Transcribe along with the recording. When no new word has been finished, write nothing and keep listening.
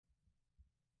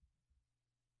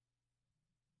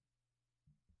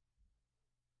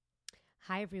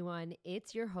Hi, everyone.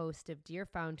 It's your host of Dear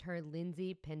Founder,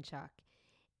 Lindsay Pinchuk.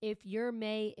 If your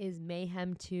May is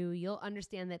mayhem too, you'll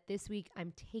understand that this week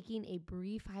I'm taking a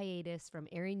brief hiatus from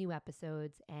airing new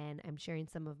episodes, and I'm sharing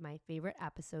some of my favorite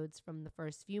episodes from the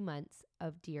first few months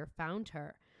of Dear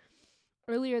Founder.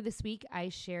 Earlier this week, I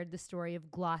shared the story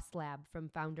of Gloss Lab from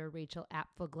founder Rachel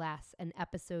Apfel-Glass, an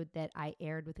episode that I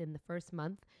aired within the first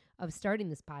month of starting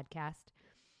this podcast.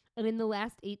 And in the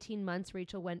last 18 months,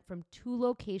 Rachel went from 2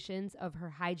 locations of her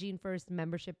Hygiene First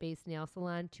membership-based nail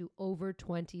salon to over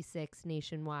 26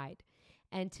 nationwide.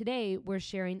 And today, we're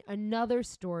sharing another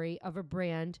story of a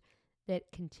brand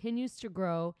that continues to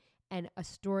grow and a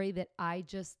story that I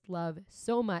just love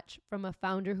so much from a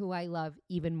founder who I love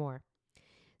even more.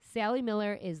 Sally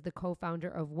Miller is the co-founder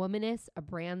of Womaness, a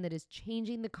brand that is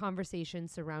changing the conversation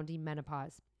surrounding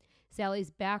menopause.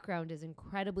 Sally's background is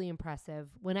incredibly impressive.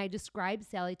 When I describe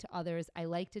Sally to others, I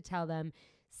like to tell them,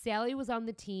 Sally was on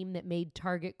the team that made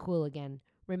Target cool again.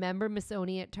 Remember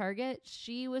Missoni at Target?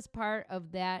 She was part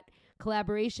of that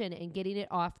collaboration and getting it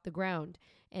off the ground.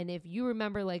 And if you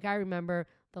remember, like I remember,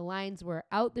 the lines were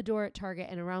out the door at Target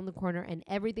and around the corner, and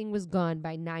everything was gone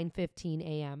by 9:15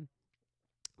 a.m.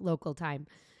 local time.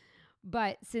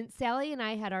 But since Sally and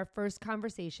I had our first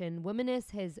conversation,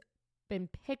 Womaness has been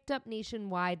picked up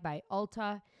nationwide by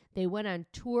Ulta. They went on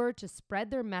tour to spread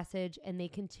their message, and they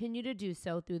continue to do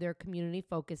so through their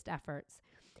community-focused efforts.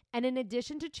 And in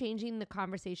addition to changing the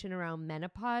conversation around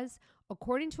menopause,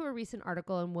 according to a recent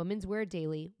article in Women's Wear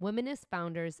Daily, Womaness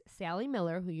founders Sally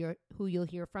Miller, who you'll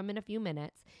hear from in a few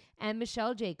minutes, and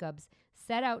Michelle Jacobs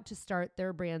set out to start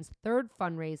their brand's third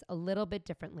fundraise a little bit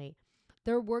differently.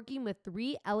 They're working with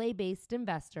 3 LA-based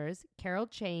investors, Carol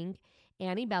Chang,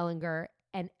 Annie Bellinger,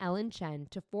 and Ellen Chen,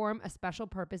 to form a special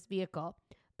purpose vehicle.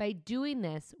 By doing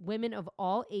this, women of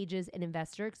all ages and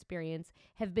investor experience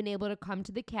have been able to come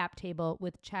to the cap table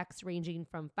with checks ranging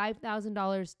from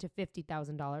 $5,000 to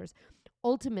 $50,000,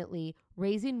 ultimately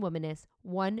raising Womaness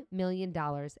 $1 million,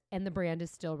 and the brand is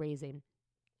still raising.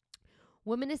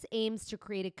 Womaness aims to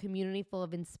create a community full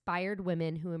of inspired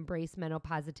women who embrace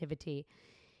menopositivity.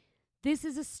 This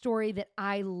is a story that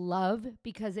I love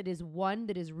because it is one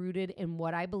that is rooted in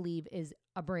what I believe is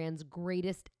a brand's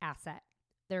greatest asset,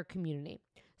 their community.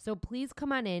 So please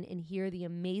come on in and hear the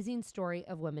amazing story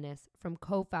of Womaness from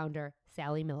co-founder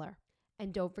Sally Miller.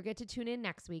 And don't forget to tune in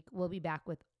next week. We'll be back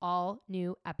with all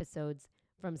new episodes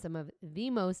from some of the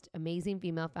most amazing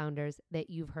female founders that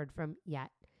you've heard from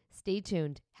yet. Stay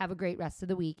tuned. Have a great rest of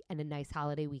the week and a nice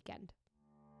holiday weekend.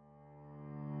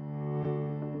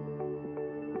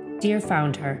 Dear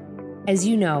Founder, as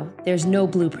you know, there's no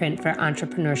blueprint for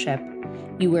entrepreneurship.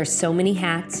 You wear so many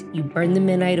hats, you burn the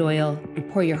midnight oil, you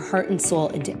pour your heart and soul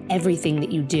into everything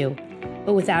that you do.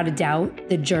 But without a doubt,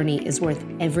 the journey is worth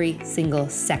every single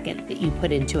second that you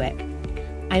put into it.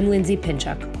 I'm Lindsay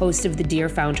Pinchuk, host of the Dear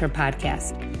Founder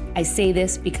podcast. I say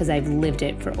this because I've lived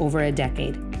it for over a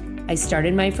decade. I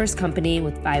started my first company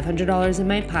with $500 in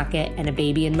my pocket and a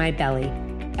baby in my belly.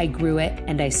 I grew it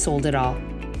and I sold it all.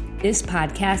 This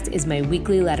podcast is my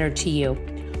weekly letter to you.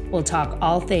 We'll talk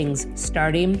all things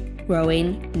starting,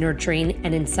 growing, nurturing,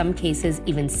 and in some cases,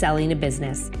 even selling a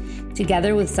business.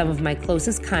 Together with some of my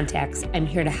closest contacts, I'm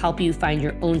here to help you find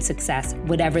your own success,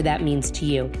 whatever that means to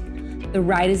you. The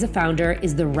ride as a founder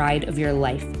is the ride of your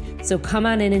life. So come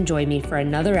on in and join me for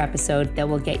another episode that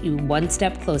will get you one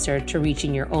step closer to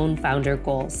reaching your own founder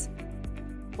goals.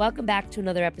 Welcome back to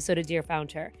another episode of Dear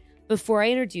Founder. Before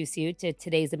I introduce you to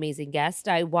today's amazing guest,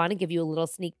 I want to give you a little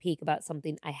sneak peek about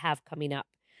something I have coming up.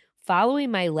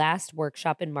 Following my last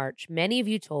workshop in March, many of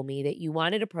you told me that you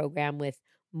wanted a program with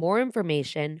more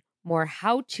information, more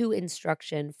how-to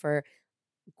instruction for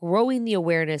growing the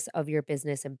awareness of your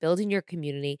business and building your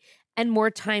community, and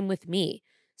more time with me.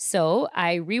 So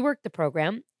I reworked the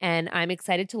program, and I'm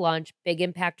excited to launch Big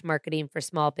Impact Marketing for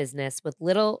Small Business with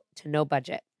little to no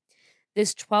budget.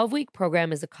 This 12-week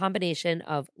program is a combination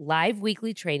of live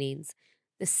weekly trainings,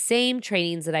 the same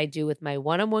trainings that I do with my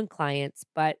one-on-one clients,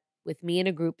 but with me in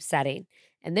a group setting,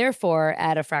 and therefore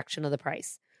at a fraction of the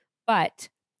price. But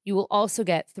you will also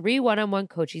get 3 one-on-one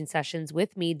coaching sessions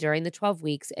with me during the 12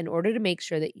 weeks in order to make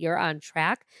sure that you're on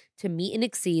track to meet and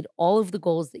exceed all of the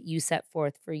goals that you set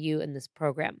forth for you in this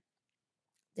program.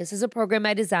 This is a program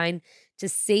I designed to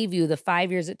save you the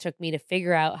 5 years it took me to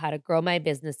figure out how to grow my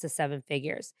business to 7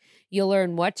 figures. You'll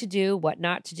learn what to do, what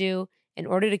not to do in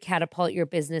order to catapult your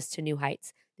business to new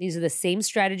heights. These are the same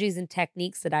strategies and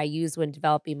techniques that I used when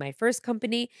developing my first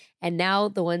company, and now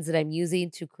the ones that I'm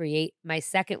using to create my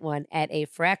second one at a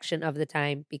fraction of the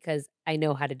time because I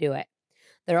know how to do it.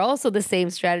 They're also the same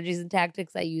strategies and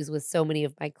tactics I use with so many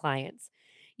of my clients.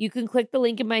 You can click the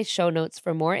link in my show notes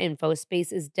for more info.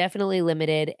 Space is definitely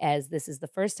limited as this is the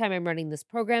first time I'm running this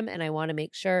program, and I want to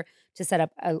make sure to set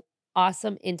up an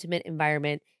awesome, intimate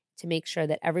environment to make sure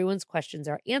that everyone's questions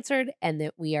are answered and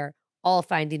that we are all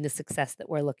finding the success that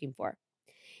we're looking for.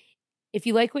 If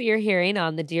you like what you're hearing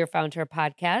on the Dear Founder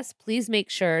podcast, please make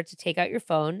sure to take out your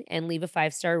phone and leave a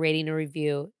 5-star rating or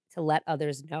review to let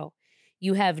others know.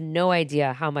 You have no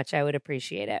idea how much I would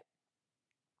appreciate it.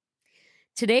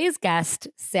 Today's guest,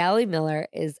 Sally Mueller,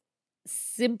 is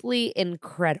simply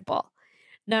incredible.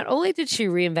 Not only did she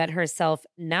reinvent herself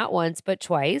not once but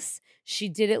twice, she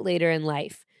did it later in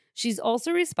life. She's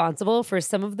also responsible for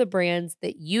some of the brands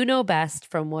that you know best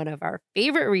from one of our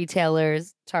favorite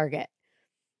retailers, Target.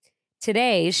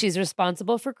 Today, she's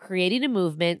responsible for creating a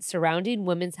movement surrounding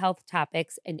women's health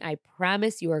topics, and I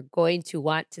promise you are going to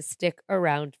want to stick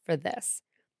around for this.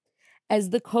 As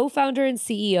the co-founder and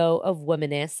CEO of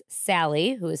Womaness,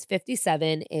 Sally, who is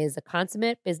 57, is a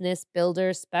consummate business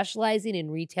builder specializing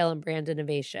in retail and brand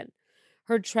innovation.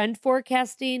 Her trend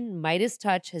forecasting, Midas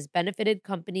touch, has benefited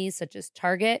companies such as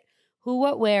Target, Who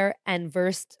What Wear, and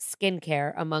Versed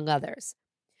Skincare, among others.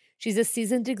 She's a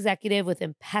seasoned executive with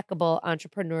impeccable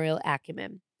entrepreneurial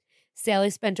acumen. Sally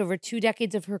spent over 2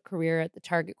 decades of her career at the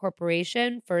Target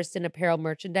Corporation, first in apparel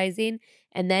merchandising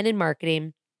and then in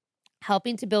marketing,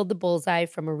 helping to build the bullseye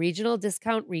from a regional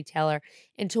discount retailer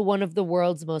into one of the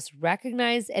world's most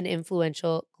recognized and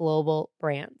influential global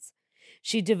brands.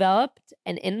 She developed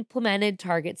and implemented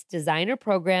Target's designer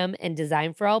program and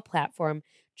Design for All platform,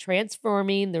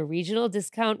 transforming the regional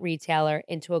discount retailer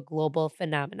into a global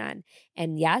phenomenon.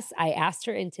 And yes, I asked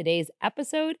her in today's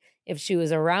episode if she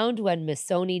was around when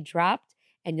Missoni dropped,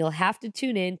 and you'll have to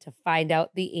tune in to find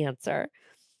out the answer.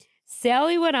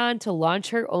 Sally went on to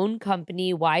launch her own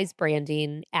company, Wise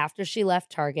Branding, after she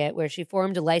left Target, where she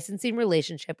formed a licensing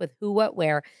relationship with Who What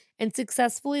Wear and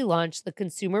successfully launched the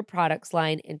consumer products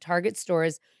line in Target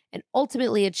stores and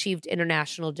ultimately achieved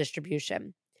international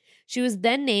distribution. She was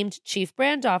then named Chief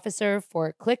Brand Officer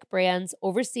for Click Brands,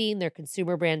 overseeing their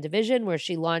consumer brand division, where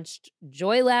she launched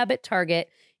Joy Lab at Target,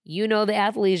 you know, the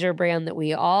athleisure brand that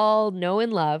we all know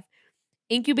and love,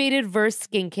 incubated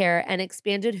Versed Skincare, and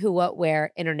expanded Who What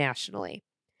Wear internationally.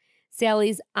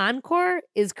 Sally's encore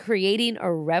is creating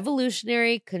a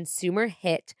revolutionary consumer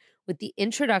hit with the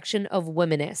introduction of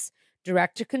Womaness,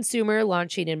 direct-to-consumer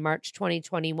launching in March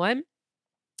 2021,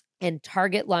 and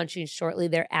Target launching shortly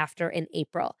thereafter in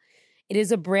April. It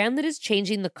is a brand that is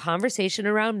changing the conversation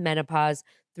around menopause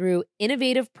through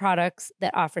innovative products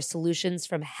that offer solutions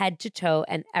from head to toe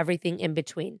and everything in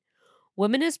between.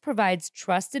 Womaness provides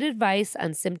trusted advice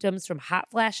on symptoms from hot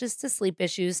flashes to sleep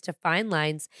issues to fine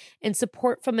lines, and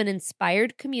support from an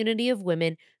inspired community of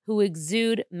women who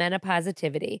exude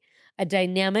menopositivity, a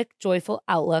dynamic, joyful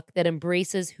outlook that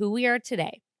embraces who we are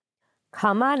today.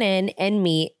 Come on in and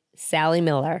meet Sally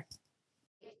Mueller.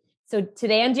 So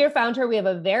today on Dear Founder, we have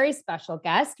a very special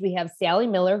guest. We have Sally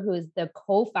Mueller, who is the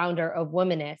co-founder of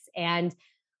Womaness. And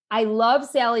I love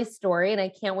Sally's story, and I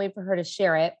can't wait for her to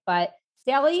share it. But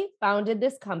Sally founded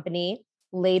this company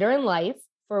later in life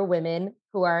for women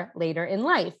who are later in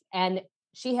life. And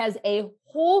she has a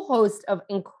whole host of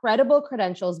incredible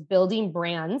credentials building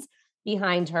brands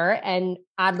behind her. And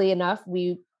oddly enough,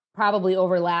 we probably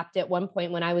overlapped at one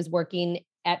point when I was working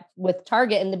with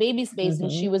Target in the baby space,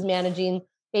 and she was managing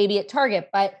baby at Target.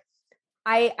 But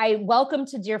I welcome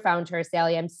to Dear Founder,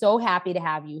 Sally. I'm so happy to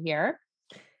have you here.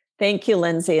 Thank you,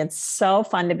 Lindsay. It's so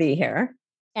fun to be here.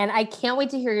 And I can't wait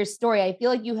to hear your story. I feel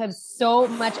like you have so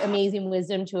much amazing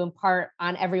wisdom to impart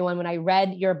on everyone. When I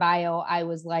read your bio, I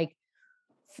was like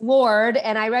floored,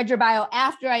 and I read your bio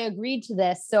after I agreed to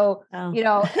this. So, you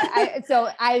know,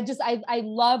 I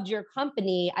loved your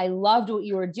company. I loved what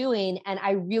you were doing. And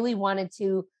I really wanted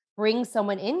to bring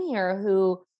someone in here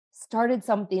who started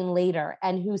something later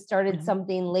and who started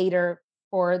something later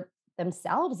for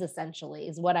themselves, essentially,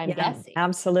 is what I'm guessing.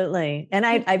 Absolutely. And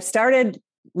I've started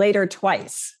later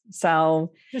twice.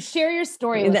 So share your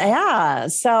story with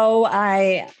us. So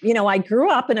I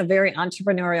grew up in a very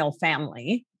entrepreneurial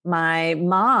family. My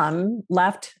mom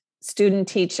left student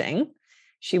teaching.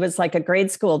 She was like a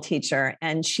grade school teacher,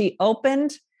 and she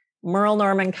opened Merle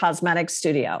Norman Cosmetic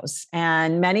Studios.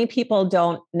 And many people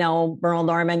don't know Merle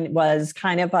Norman was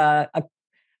kind of a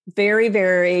very,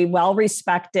 very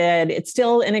well-respected. It's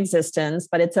still in existence,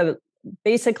 but it's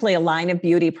basically a line of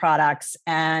beauty products.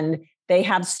 And they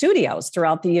have studios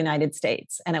throughout the United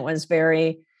States. And it was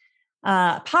very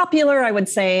popular, I would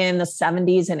say, in the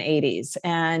 70s and 80s.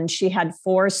 And she had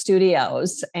 4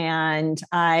 studios. And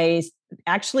I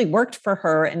actually worked for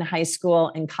her in high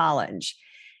school and college.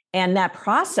 And that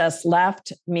process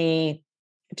left me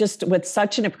just with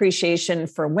such an appreciation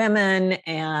for women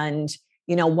and,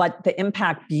 what the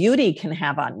impact beauty can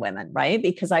have on women, right?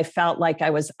 Because I felt like I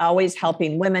was always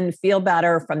helping women feel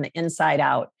better from the inside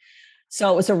out.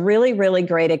 So it was a really, really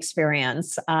great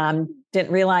experience.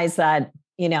 Didn't realize that,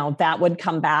 that would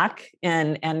come back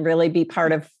and really be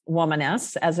part of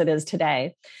Womaness as it is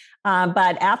today.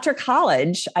 But after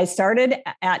college, I started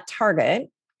at Target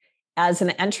as an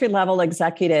entry-level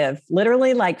executive,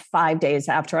 literally like 5 days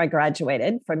after I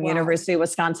graduated from University of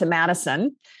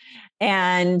Wisconsin-Madison.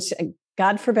 And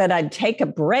God forbid I'd take a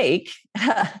break,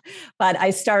 but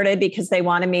I started because they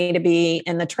wanted me to be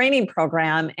in the training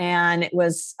program. And it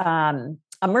was a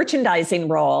merchandising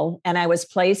role. And I was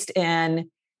placed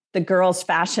in the girls'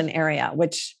 fashion area,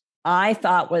 which I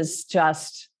thought was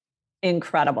just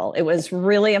incredible. It was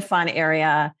really a fun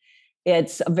area.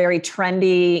 It's a very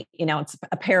trendy, it's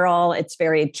apparel. It's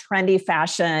very trendy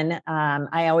fashion.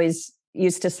 I always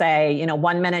used to say,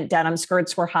 1 minute denim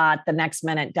skirts were hot. The next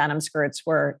minute denim skirts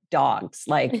were dogs.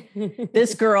 Like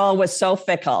this girl was so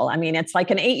fickle. I mean, it's like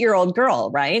an 8-year-old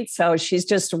girl, right? So she's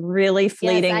just really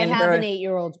fleeting. Yes, I have an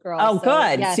 8-year-old girl. Oh, so,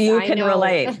 good. Yes, so you can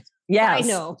relate. Yes. I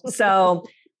know. So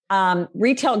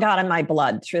retail got in my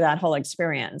blood through that whole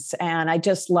experience. And I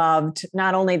just loved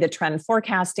not only the trend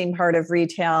forecasting part of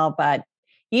retail, but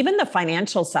even the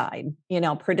financial side,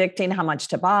 predicting how much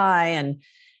to buy and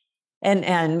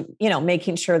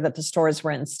making sure that the stores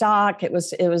were in stock. It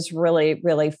was really,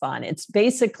 really fun. It's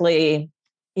basically,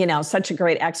 such a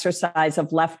great exercise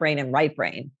of left brain and right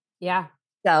brain. Yeah.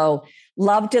 So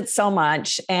loved it so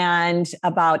much. And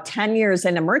about 10 years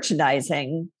into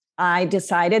merchandising, I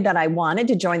decided that I wanted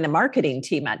to join the marketing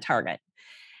team at Target.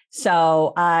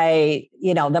 So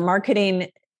the marketing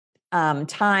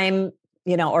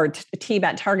team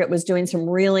at Target was doing some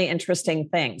really interesting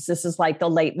things. This is like the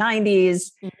late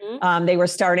 90s. Mm-hmm. They were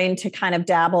starting to kind of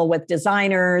dabble with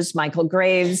designers. Michael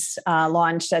Graves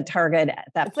launched at Target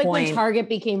at that point. It's like when Target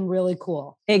became really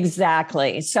cool.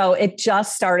 Exactly. So it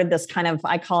just started this kind of,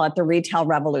 I call it the retail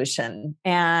revolution,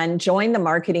 and joined the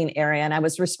marketing area. And I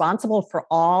was responsible for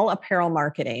all apparel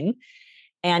marketing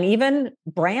and even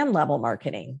brand level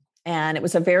marketing. And it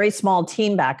was a very small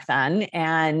team back then.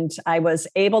 And I was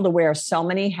able to wear so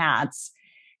many hats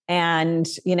and,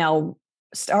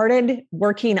 started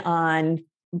working on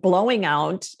blowing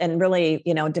out and really,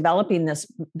 developing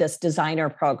this designer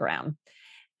program.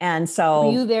 And so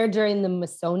were you there during the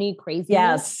Missoni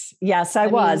craziness? Yes, I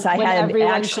was. I had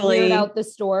actually cleared out the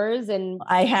stores, and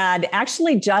I had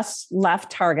actually just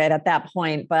left Target at that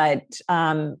point, but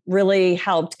really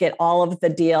helped get all of the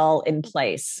deal in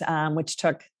place, which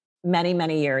took many,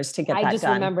 many years to get that done. I just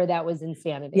remember that was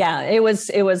insanity. Yeah, it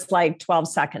was like 12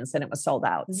 seconds and it was sold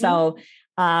out. Mm-hmm. So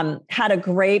had a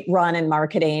great run in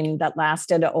marketing that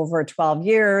lasted over 12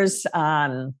 years.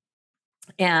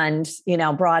 And,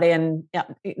 brought in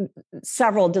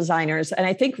several designers, and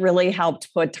I think really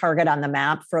helped put Target on the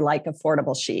map for like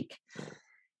affordable chic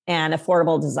and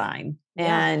affordable design.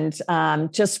 Yeah.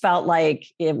 And just felt like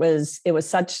it was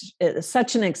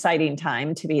such an exciting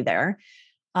time to be there.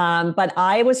 But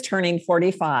I was turning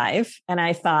 45 and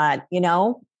I thought,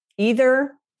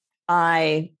 either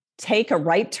I take a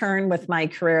right turn with my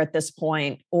career at this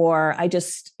point, or I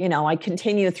just, I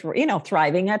continue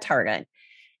thriving at Target.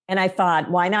 And I thought,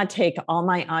 why not take all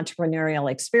my entrepreneurial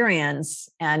experience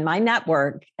and my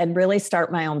network and really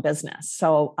start my own business?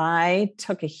 So I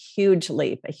took a huge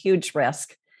leap, a huge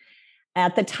risk.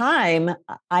 At the time,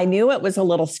 I knew it was a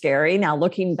little scary. Now,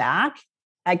 looking back,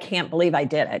 I can't believe I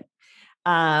did it.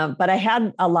 But I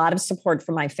had a lot of support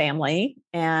from my family,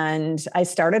 and I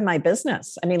started my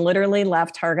business. I mean, literally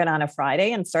left Target on a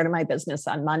Friday and started my business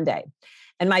on Monday.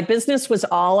 And my business was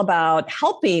all about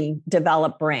helping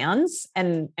develop brands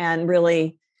and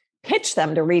really pitch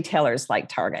them to retailers like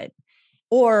Target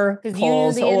or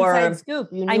Kohl's. I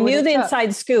knew the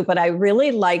inside scoop, but I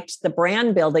really liked the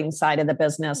brand building side of the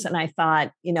business. And I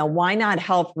thought, why not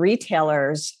help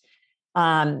retailers?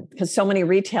 Because so many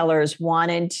retailers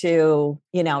wanted to,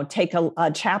 take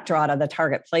a chapter out of the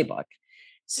Target playbook.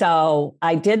 So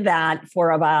I did that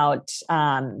for about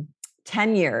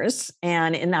 10 years.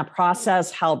 And in that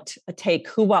process, helped take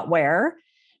Who What Wear,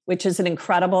 which is an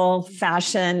incredible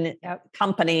fashion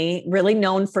company, really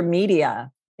known for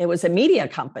media. It was a media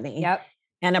company. Yep.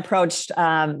 And approached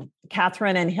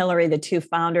Catherine and Hillary, the two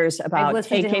founders, about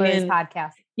taking in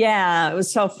podcast. Yeah, it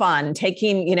was so fun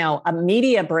taking, a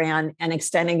media brand and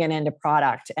extending it into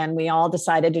product. And we all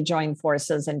decided to join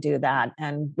forces and do that.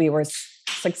 And we were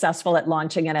successful at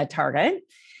launching it at Target.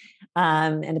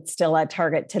 And it's still at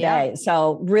Target today. Yeah.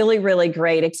 So really, really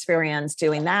great experience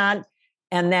doing that.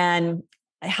 And then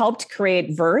helped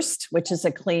create Versed, which is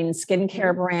a clean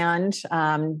skincare brand,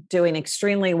 doing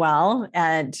extremely well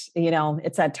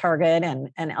it's at Target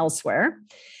and elsewhere.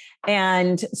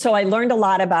 And so I learned a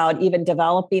lot about even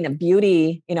developing a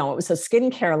beauty, it was a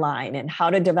skincare line, and how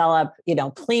to develop,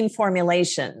 clean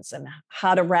formulations, and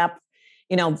how to wrap,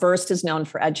 Versed is known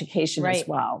for education as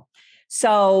well.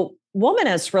 So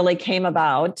Womaness really came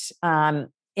about.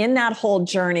 In that whole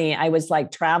journey, I was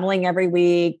like traveling every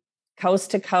week,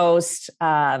 coast to coast,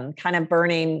 kind of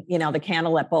burning, the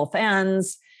candle at both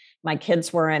ends. My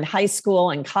kids were in high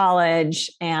school and college,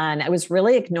 and I was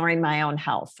really ignoring my own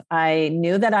health. I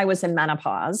knew that I was in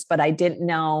menopause, but I didn't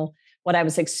know what I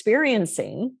was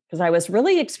experiencing, because I was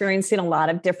really experiencing a lot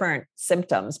of different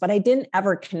symptoms, but I didn't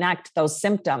ever connect those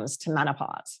symptoms to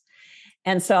menopause.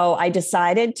 And so I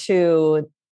decided to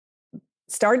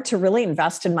start to really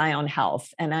invest in my own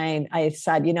health. And I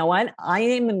said, you know what,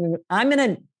 I'm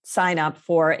going to sign up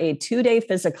for a 2-day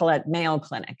physical at Mayo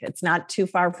Clinic. It's not too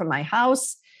far from my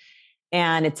house,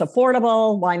 and it's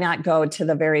affordable. Why not go to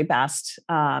the very best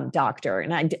doctor?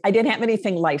 And I didn't have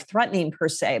anything life-threatening per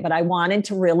se, but I wanted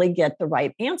to really get the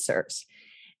right answers.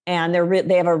 And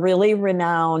they have a really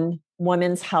renowned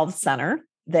women's health center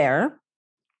there.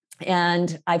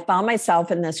 And I found myself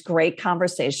in this great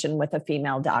conversation with a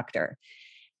female doctor.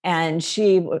 And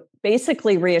she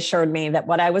basically reassured me that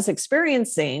what I was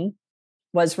experiencing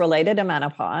was related to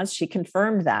menopause. She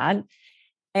confirmed that.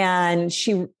 And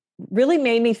she really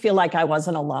made me feel like I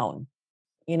wasn't alone.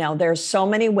 There's so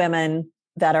many women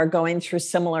that are going through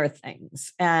similar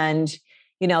things. And,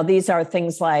 these are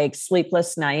things like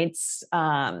sleepless nights,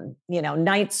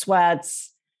 night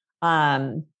sweats,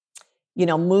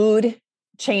 mood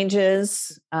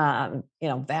changes,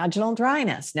 vaginal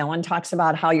dryness. No one talks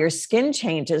about how your skin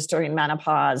changes during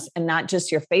menopause, and not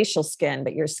just your facial skin,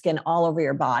 but your skin all over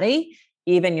your body,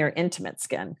 even your intimate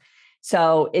skin.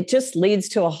 So it just leads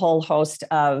to a whole host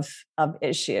of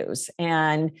issues.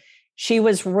 And she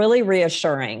was really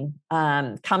reassuring.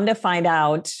 Come to find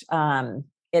out,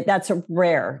 it's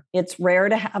rare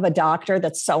to have a doctor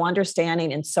that's so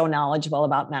understanding and so knowledgeable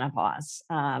about menopause.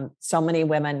 So many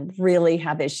women really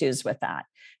have issues with that.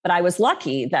 But I was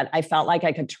lucky that I felt like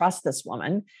I could trust this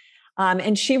woman.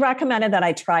 And she recommended that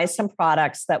I try some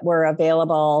products that were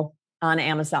available on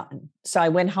Amazon. So I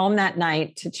went home that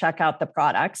night to check out the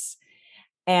products.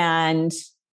 And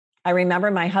I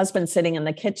remember my husband sitting in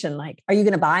the kitchen like, "Are you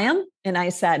going to buy them?" And I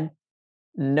said,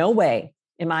 "No way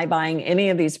am I buying any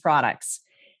of these products."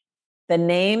 The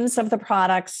names of the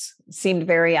products seemed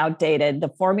very outdated. The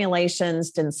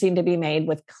formulations didn't seem to be made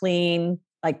with clean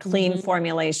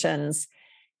formulations.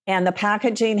 And the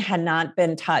packaging had not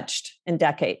been touched in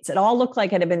decades. It all looked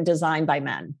like it had been designed by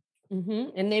men.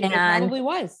 And it probably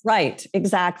was. Right,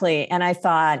 exactly. And I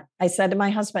said to my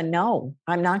husband, "No,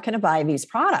 I'm not going to buy these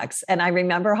products." And I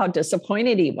remember how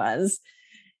disappointed he was.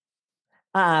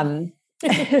 And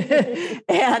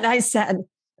I said,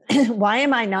 "Why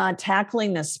am I not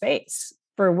tackling this space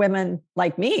for women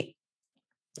like me?"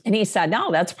 And he said, "No,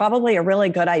 that's probably a really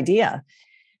good idea."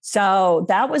 So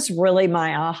that was really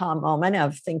my aha moment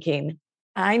of thinking,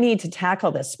 I need to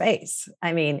tackle this space.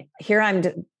 I mean, here I'm,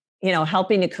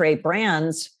 helping to create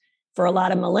brands for a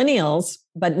lot of millennials,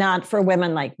 but not for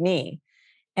women like me.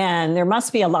 And there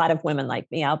must be a lot of women like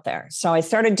me out there. So I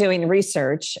started doing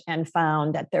research and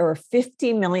found that there were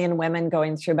 50 million women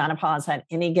going through menopause at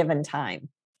any given time.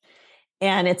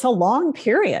 And it's a long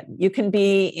period. You can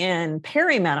be in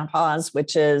perimenopause,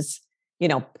 which is,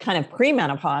 kind of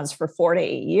premenopause for 4 to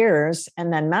 8 years.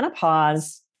 And then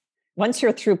menopause, once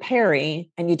you're through peri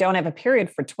and you don't have a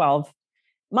period for 12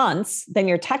 months, then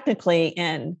you're technically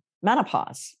in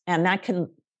menopause. And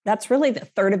that's really the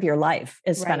third of your life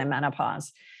is spent in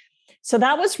menopause. So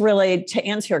that was really, to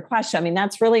answer your question, I mean,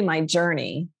 that's really my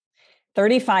journey,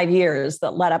 35 years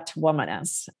that led up to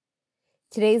Womaness.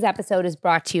 Today's episode is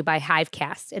brought to you by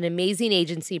Hivecast, an amazing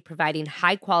agency providing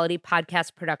high-quality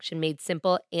podcast production made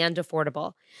simple and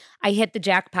affordable. I hit the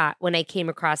jackpot when I came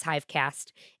across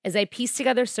Hivecast. As I pieced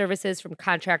together services from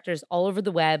contractors all over the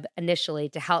web initially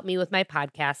to help me with my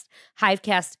podcast,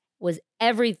 Hivecast was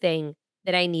everything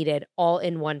that I needed all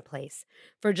in one place.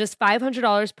 For just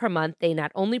 $500 per month, they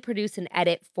not only produce and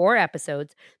edit 4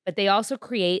 episodes, but they also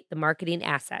create the marketing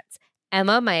assets.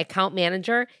 Emma, my account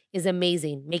manager, is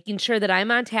amazing, making sure that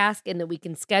I'm on task and that we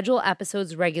can schedule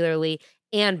episodes regularly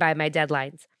and by my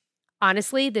deadlines.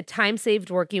 Honestly, the time saved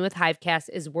working with Hivecast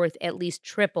is worth at least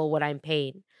triple what I'm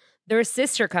paying. Their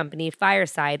sister company,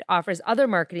 Fireside, offers other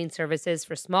marketing services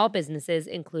for small businesses,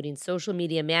 including social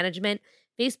media management,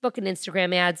 Facebook and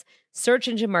Instagram ads, search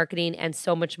engine marketing, and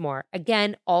so much more.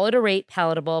 Again, all at a rate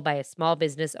palatable by a small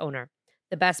business owner.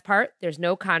 The best part, there's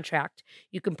no contract.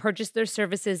 You can purchase their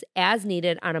services as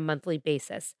needed on a monthly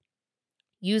basis.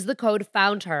 Use the code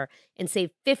FOUNDHER and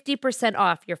save 50%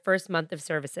 off your first month of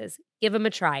services. Give them a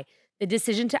try. The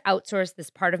decision to outsource this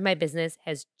part of my business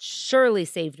has surely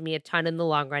saved me a ton in the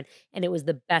long run, and it was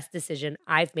the best decision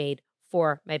I've made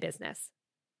for my business.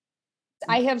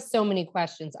 I have so many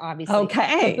questions, obviously.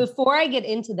 Okay. But before I get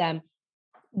into them,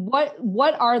 what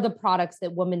are the products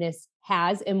that Womaness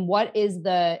has, and what is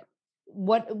the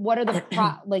what are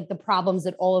the the problems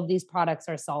that all of these products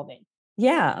are solving?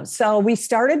 Yeah. So we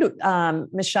started,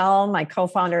 Michelle, my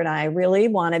co-founder, and I really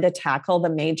wanted to tackle the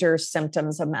major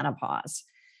symptoms of menopause.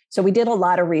 So we did a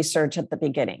lot of research at the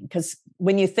beginning, because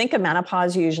when you think of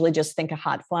menopause, you usually just think of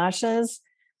hot flashes.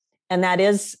 And that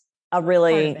is a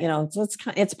really,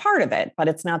 it's part of it, but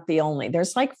it's not the only.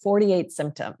 There's like 48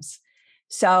 symptoms.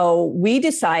 So we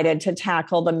decided to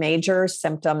tackle the major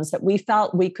symptoms that we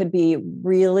felt we could be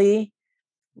really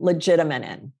legitimate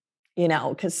in.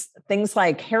 Because things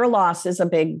like hair loss is a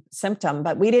big symptom,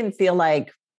 but we didn't feel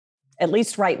like, at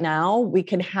least right now, we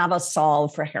could have a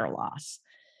solve for hair loss.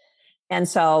 And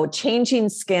so changing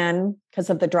skin because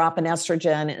of the drop in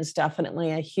estrogen is definitely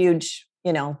a huge,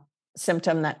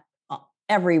 symptom that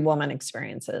every woman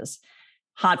experiences.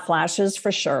 Hot flashes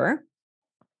for sure.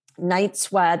 Night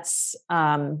sweats,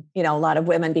 a lot of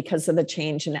women, because of the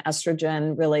change in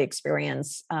estrogen, really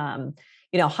experience,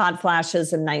 hot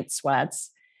flashes and night sweats.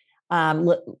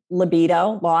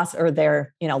 Libido loss, or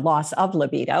their, loss of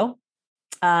libido.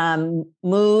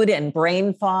 Mood and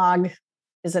brain fog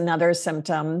is another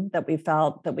symptom that we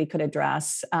felt that we could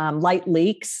address. Light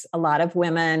leaks. A lot of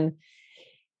women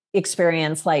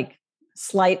experience like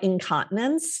slight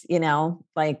incontinence, they've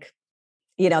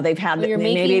had,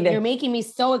 you're making me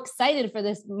so excited for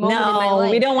this moment in my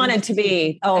life. We don't want it to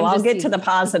be, I'll get to the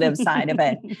positive side of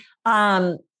it.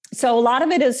 So a lot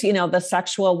of it is, the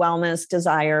sexual wellness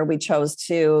desire. We chose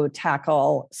to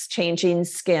tackle changing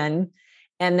skin.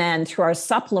 And then through our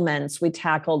supplements, we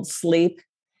tackled sleep,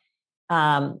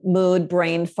 mood,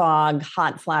 brain fog,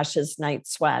 hot flashes, night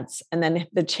sweats, and then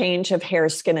the change of hair,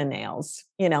 skin, and nails,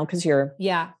 because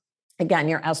again,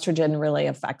 your estrogen really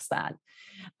affects that.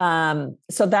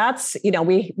 So that's,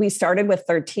 we started with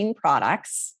 13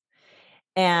 products,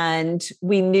 and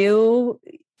we knew,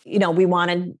 we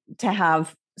wanted to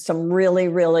have some really,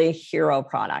 really hero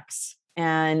products.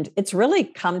 And it's really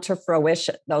come to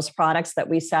fruition, those products that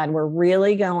we said we're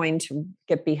really going to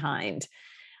get behind.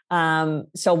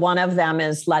 So one of them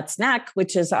is Let's Neck,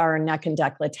 which is our neck and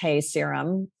décolleté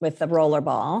serum with the roller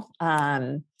ball.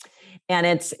 And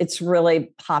it's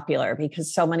really popular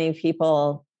because so many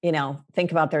people,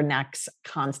 think about their necks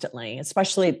constantly,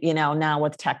 especially, now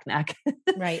with tech neck.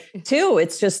 Right. Too.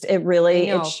 It's just,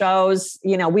 it shows,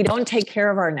 we don't take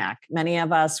care of our neck. Many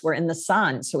of us were in the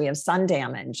sun, so we have sun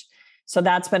damage. So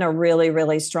that's been a really,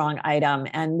 really strong item.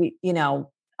 And we,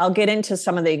 I'll get into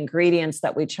some of the ingredients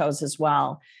that we chose as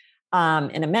well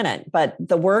in a minute. But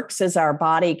the Works is our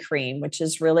body cream, which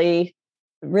is really,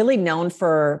 really known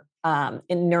for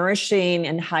in nourishing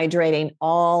and hydrating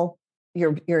all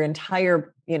your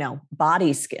entire,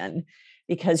 body skin,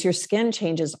 because your skin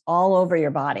changes all over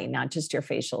your body, not just your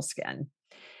facial skin.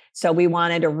 So we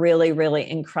wanted a really, really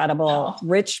incredible,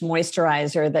 rich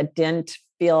moisturizer that didn't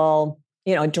feel,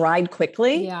 dried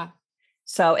quickly. Yeah.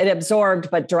 So it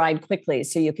absorbed, but dried quickly.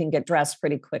 So you can get dressed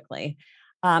pretty quickly.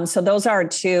 So those are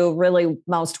two really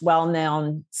most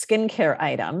well-known skincare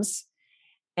items.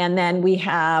 And then we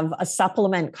have a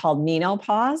supplement called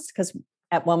Menopause, because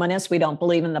at Womaness, we don't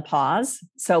believe in the pause.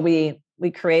 So we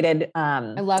created,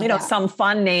 some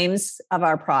fun names of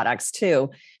our products too.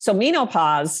 So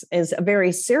Menopause is a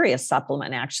very serious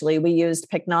supplement. Actually, we used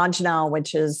pycnogenol,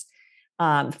 which is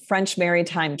French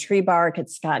maritime tree bark.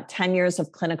 It's got 10 years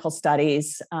of clinical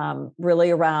studies,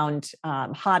 really around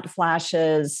hot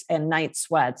flashes and night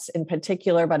sweats in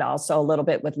particular, but also a little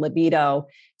bit with libido.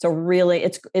 So really,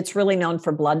 it's really known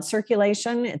for blood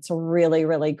circulation. It's a really,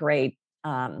 really great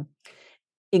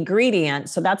ingredient.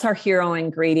 So that's our hero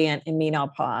ingredient in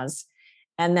Menopause.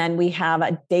 And then we have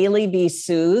a Daily V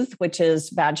Soothe, which is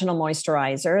vaginal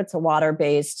moisturizer. It's a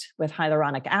water-based with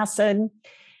hyaluronic acid.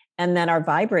 And then our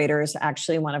vibrator is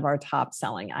actually one of our top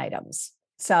selling items.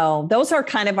 So those are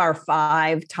kind of our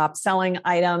 5 top selling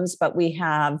items, but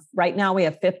right now we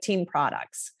have 15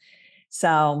 products.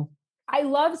 So I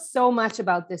love so much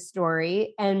about this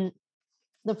story. And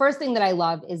the first thing that I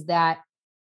love is that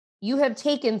you have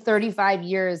taken 35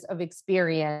 years of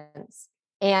experience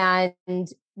and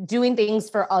doing things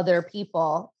for other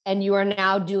people, and you are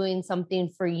now doing something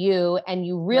for you. And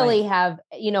you really have,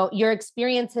 your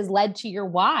experience has led to your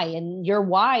why, and your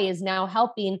why is now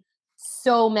helping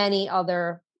so many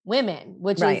other women,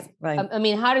 which is, right. I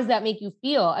mean, how does that make you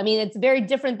feel? I mean, it's very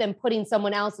different than putting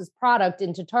someone else's product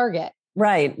into Target.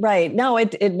 Right. No,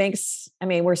 it makes, I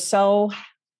mean, we're so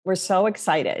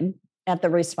excited at the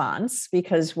response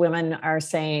because women are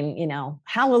saying,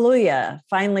 hallelujah,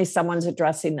 finally someone's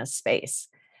addressing this space.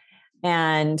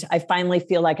 And I finally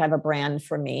feel like I have a brand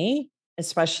for me,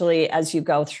 especially as you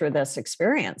go through this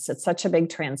experience. It's such a big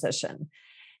transition.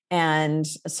 And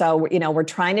so, we're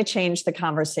trying to change the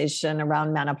conversation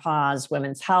around menopause,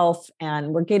 women's health,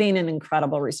 and we're getting an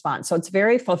incredible response. So it's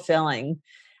very fulfilling.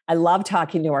 I love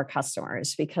talking to our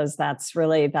customers because that's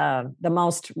really the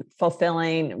most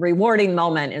fulfilling, rewarding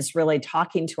moment is really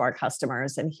talking to our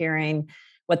customers and hearing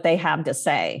what they have to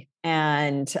say.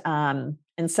 And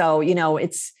so,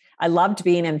 I loved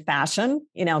being in fashion,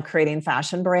 creating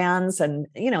fashion brands, and,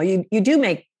 you do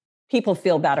make people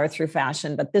feel better through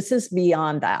fashion, but this is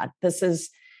beyond that. This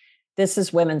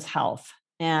is women's health.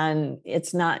 And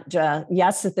it's not just,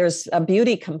 yes, there's a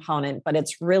beauty component, but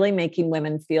it's really making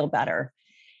women feel better.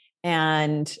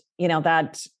 And,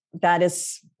 that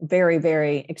is very,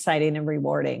 very exciting and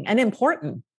rewarding and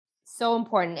important. So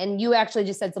important. And you actually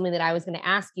just said something that I was going to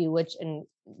ask you, and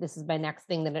this is my next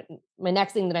thing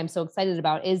that I'm so excited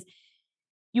about is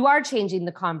you are changing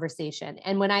the conversation.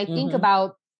 And when I think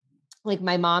about like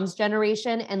my mom's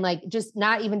generation and like, just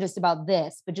not even just about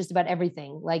this, but just about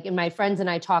everything. Like, and my friends and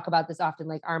I talk about this often,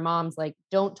 like our moms, like,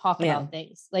 don't talk about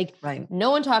things. Like no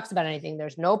one talks about anything.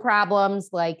 There's no problems.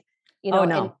 Like, no.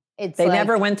 And it's they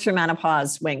never went through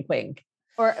menopause, wink, wink.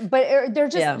 But they're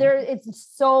just, it's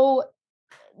so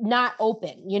not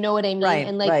open, you know what I mean? Right,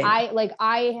 and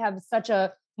I have such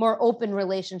a more open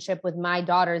relationship with my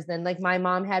daughters than like my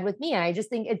mom had with me. And I just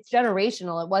think it's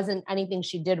generational. It wasn't anything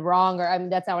she did wrong, or I mean,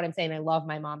 that's not what I'm saying. I love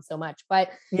my mom so much, but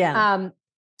I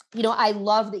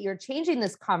love that you're changing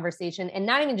this conversation and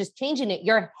not even just changing it,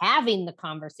 you're having the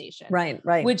conversation. Right.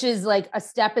 Which is like a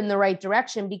step in the right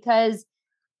direction because,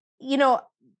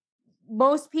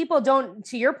 most people don't,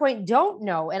 to your point, don't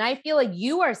know. And I feel like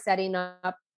you are setting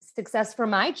up success for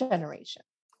my generation.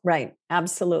 Right.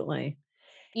 Absolutely.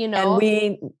 And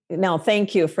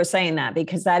thank you for saying that,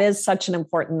 because that is such an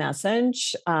important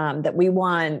message that we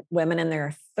want women in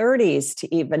their 30s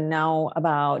to even know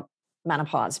about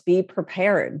menopause, be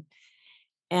prepared.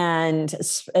 And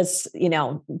as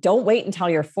don't wait until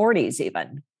your 40s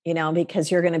even,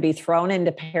 because you're going to be thrown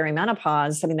into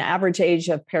perimenopause. I mean, the average age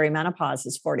of perimenopause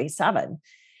is 47.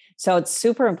 So it's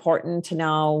super important to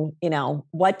know,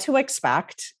 what to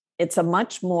expect. It's a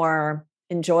much more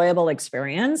enjoyable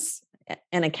experience,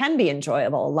 and it can be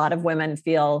enjoyable. A lot of women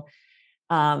feel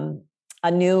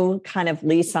a new kind of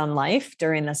lease on life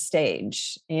during this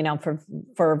stage,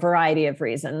 for a variety of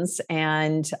reasons.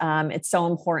 And it's so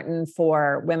important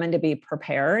for women to be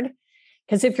prepared,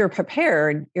 because if you're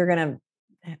prepared, you're going to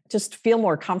just feel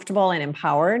more comfortable and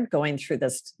empowered going through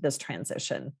this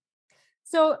transition.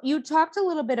 So you talked a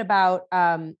little bit about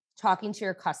talking to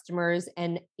your customers,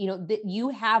 and that you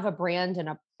have a brand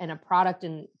and a product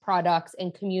and products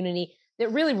and community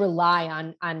that really rely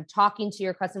on talking to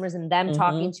your customers and them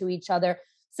talking to each other.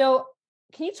 So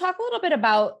can you talk a little bit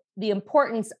about the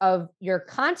importance of your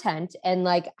content and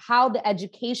like how the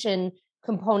education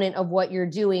component of what you're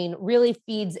doing really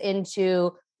feeds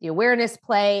into the awareness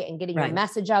play and getting your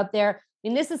message out there? I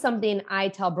mean, this is something I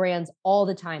tell brands all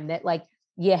the time, that like,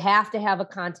 you have to have a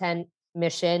content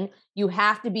mission. You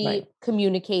have to be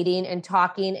communicating and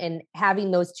talking and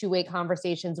having those two-way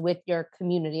conversations with your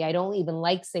community. I don't even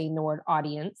like saying the word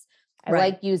audience. I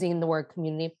like using the word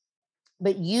community,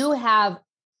 but you have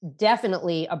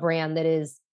definitely a brand that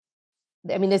is,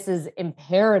 I mean, this is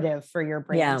imperative for your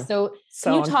brand. Yeah, so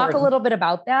can you talk a little bit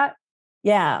about that?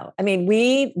 Yeah. I mean,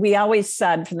 we always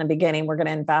said from the beginning, we're going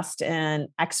to invest in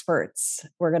experts.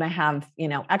 We're going to have,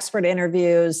 expert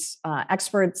interviews,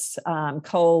 experts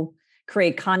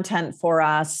co-create content for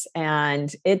us.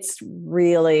 And it's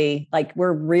really like,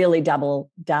 we're really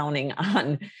double downing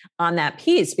on that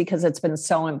piece because it's been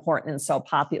so important and so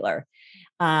popular.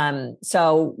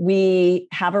 So we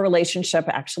have a relationship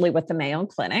actually with the Mayo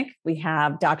Clinic. We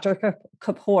have Dr.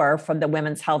 Kapoor from the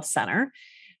Women's Health Center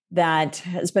that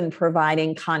has been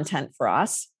providing content for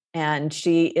us. And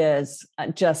she is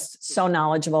just so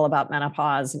knowledgeable about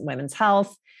menopause and women's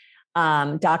health.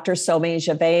 Dr. Somi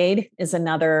Javed is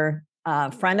another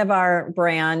friend of our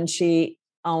brand. She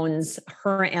owns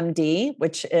Her MD,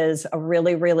 which is a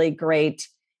really, really great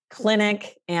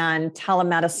clinic and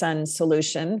telemedicine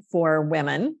solution for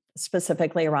women,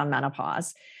 specifically around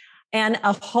menopause. And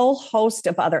a whole host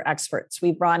of other experts.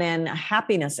 We brought in a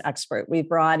happiness expert. We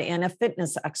brought in a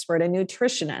fitness expert, a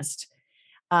nutritionist.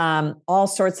 all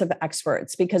sorts of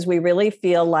experts, because we really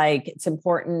feel like it's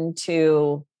important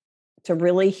to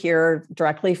really hear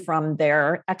directly from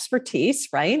their expertise,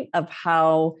 right? Of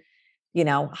how,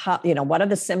 what are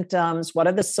the symptoms? What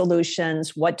are the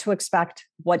solutions? What to expect?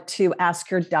 What to ask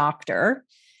your doctor?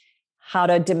 How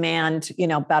to demand,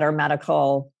 better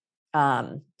medical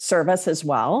service as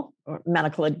well, or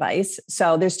medical advice.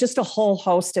 So there's just a whole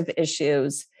host of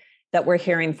issues that we're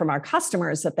hearing from our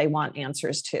customers that they want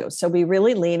answers to. So we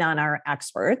really lean on our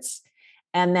experts.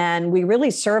 And then we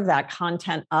really serve that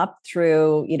content up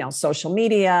through, social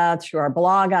media, through our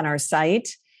blog on our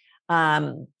site.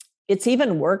 It's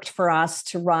even worked for us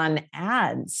to run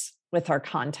ads with our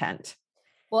content.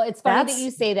 Well, it's funny that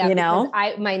you say that,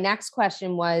 because my next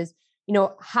question was,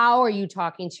 how are you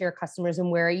talking to your customers and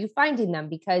where are you finding them?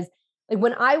 Because like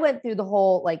when I went through the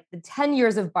whole, like the 10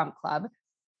 years of Bump Club,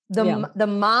 the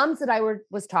moms that I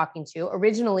was talking to,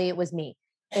 originally it was me,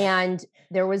 and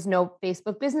there was no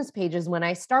Facebook business pages when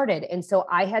I started. And so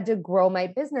I had to grow my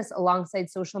business alongside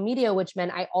social media, which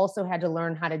meant I also had to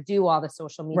learn how to do all the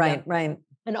social media. Right.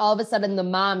 And all of a sudden the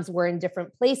moms were in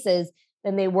different places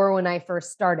than they were when I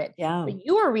first started. Yeah. But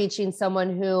you are reaching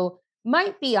someone who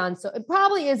might be it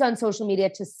probably is on social media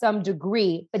to some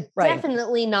degree, but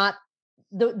definitely not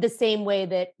the same way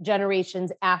that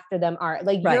generations after them are.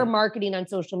 Like your marketing on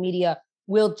social media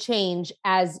will change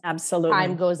as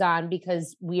time goes on,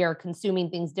 because we are consuming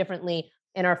things differently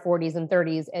in our 40s and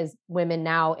 30s as women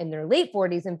now in their late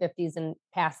 40s and 50s and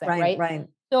past that, right?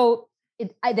 So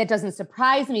that doesn't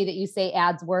surprise me that you say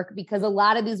ads work, because a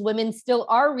lot of these women still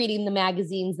are reading the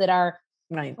magazines that are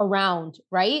around,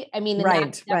 right? I mean,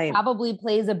 that probably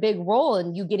plays a big role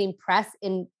in you getting press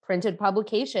in printed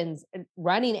publications,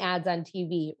 running ads on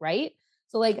TV, right?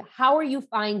 So like, how are you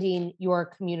finding your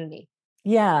community?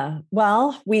 Yeah,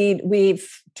 well, we've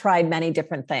tried many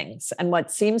different things. And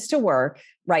what seems to work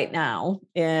right now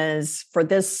is for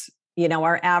this,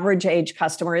 our average age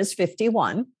customer is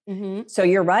 51. Mm-hmm. So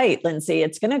you're right, Lindsay,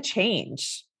 it's going to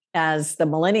change as the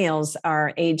millennials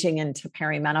are aging into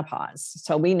perimenopause.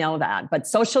 So we know that, but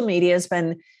social media has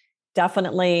been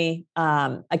definitely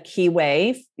a key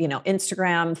way.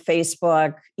 Instagram,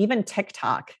 Facebook, even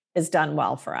TikTok has done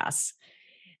well for us.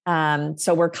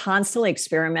 So we're constantly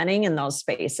experimenting in those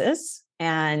spaces.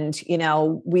 And,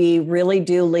 we really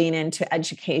do lean into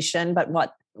education, but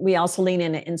we also lean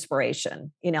into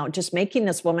inspiration, just making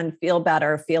this woman feel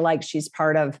better, feel like she's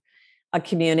part of a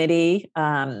community.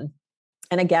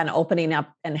 And again, opening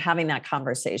up and having that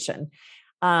conversation.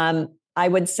 I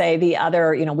would say the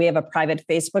other, we have a private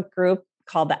Facebook group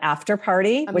called the After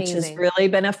Party, which has really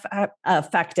been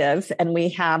effective. And we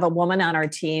have a woman on our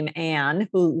team, Anne,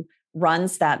 who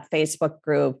runs that Facebook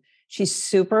group. She's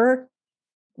super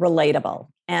relatable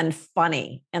and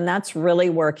funny. And that's really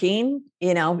working,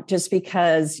 just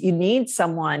because you need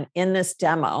someone in this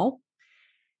demo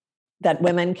that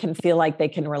women can feel like they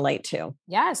can relate to.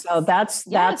 Yes. So that's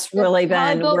really been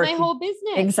I built my whole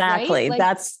business. Exactly. Right?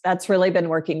 That's really been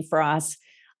working for us.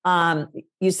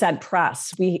 You said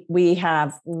press. We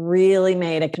have really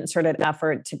made a concerted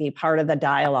effort to be part of the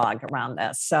dialogue around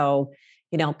this. So,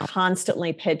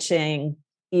 constantly pitching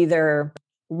either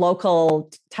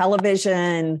local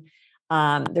television.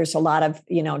 There's a lot of,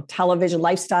 television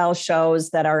lifestyle shows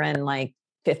that are in like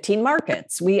 15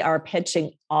 markets. We are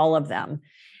pitching all of them.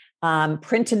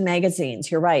 Printed magazines.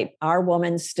 You're right. Our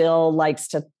woman still likes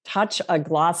to touch a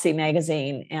glossy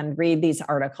magazine and read these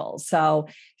articles. So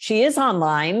she is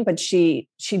online, but she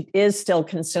is still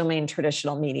consuming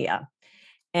traditional media.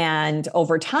 And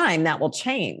over time that will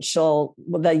change. So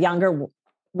the younger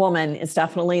woman is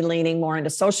definitely leaning more into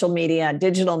social media,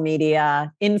 digital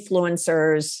media,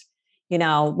 influencers.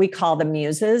 We call them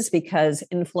muses because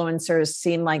influencers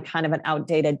seem like kind of an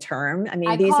outdated term. I mean,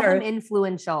 I call them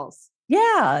influentials.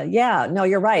 Yeah. No,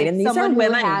 you're right. Like and these are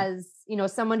women who has,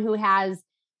 someone who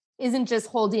isn't just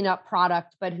holding up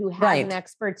product, but who has an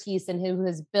expertise and who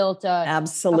has built a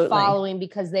following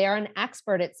because they are an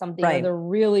expert at something or they're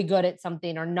really good at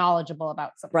something or knowledgeable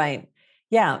about something. Right.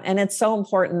 Yeah. And it's so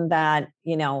important that,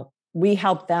 we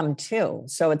help them too.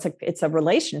 So it's a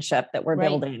relationship that we're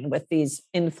building with these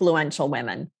influential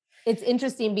women. It's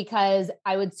interesting because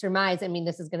I would surmise,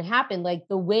 this is going to happen. Like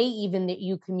the way even that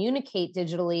you communicate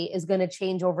digitally is going to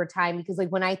change over time. Because like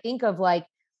when I think of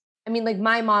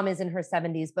my mom is in her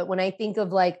 70s, but when I think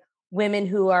of like women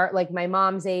who are like my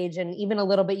mom's age and even a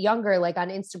little bit younger, like on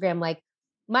Instagram, like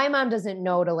my mom doesn't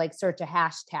know to like search a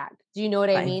hashtag. Do you know what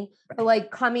I mean? But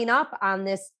like coming up on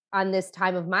this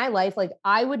time of my life, like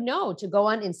I would know to go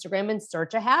on Instagram and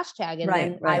search a hashtag and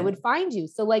then I would find you.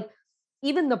 So like,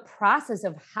 even the process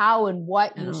of how and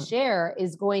what you share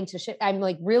is going to shift. I'm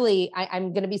like, really,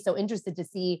 I'm going to be so interested to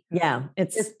see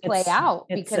this play out.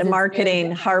 It's a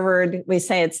marketing Harvard. We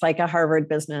say it's like a Harvard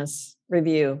Business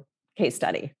Review case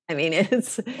study. I mean,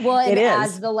 as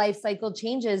the life cycle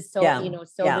changes, so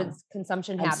does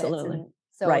consumption habits. And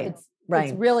so it's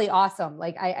really awesome.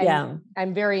 Like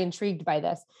I'm very intrigued by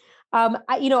this. There's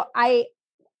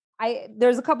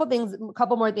a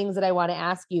couple more things that I want to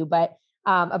ask you, but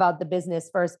about the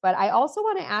business first, but I also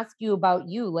want to ask you about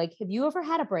you. Like, have you ever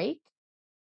had a break?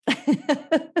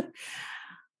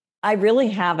 I really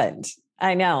haven't.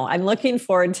 I know. I'm looking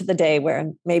forward to the day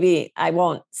where maybe I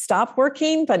won't stop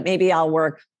working, but maybe I'll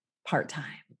work part-time.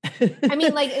 I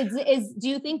mean, like, do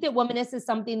you think that Womaness is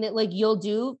something that like you'll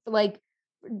do? Like,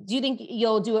 do you think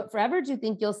you'll do it forever? Do you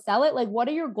think you'll sell it? Like, what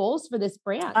are your goals for this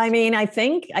brand? I mean, I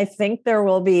think there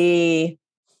will be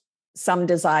some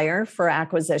desire for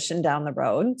acquisition down the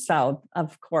road. So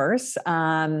of course,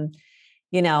 I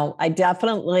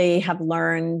definitely have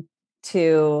learned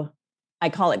I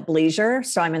call it bleisure.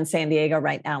 So I'm in San Diego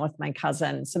right now with my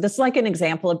cousin. So this is like an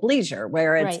example of bleisure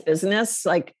where it's business.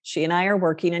 Like she and I are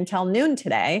working until noon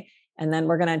today, and then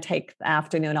we're going to take the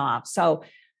afternoon off. So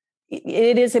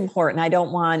it is important. I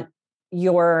don't want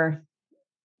your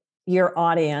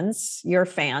audience, your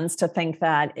fans to think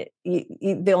that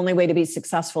the only way to be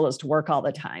successful is to work all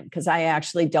the time. Because I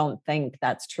actually don't think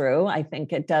that's true. I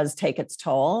think it does take its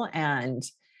toll, and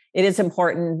it is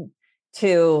important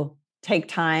to take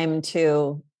time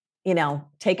to,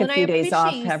 take a few days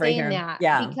off every year.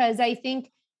 Because I think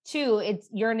too,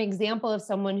 you're an example of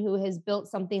someone who has built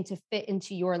something to fit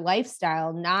into your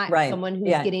lifestyle, not someone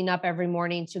who's getting up every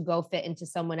morning to go fit into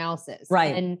someone else's.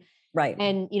 And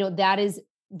that is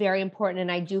very important.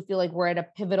 And I do feel like we're at a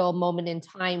pivotal moment in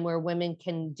time where women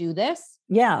can do this.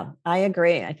 Yeah, I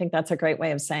agree. I think that's a great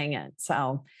way of saying it.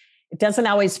 So it doesn't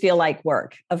always feel like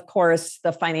work. Of course,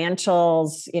 the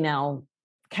financials,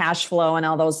 cash flow and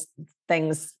all those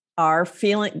things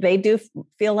they do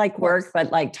feel like work,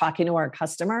 but like talking to our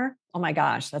customer, oh my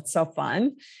gosh, that's so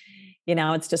fun.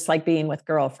 It's just like being with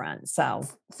girlfriends. So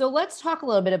let's talk a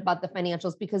little bit about the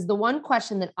financials, because the one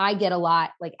question that I get a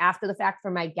lot, like after the fact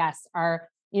from my guests are,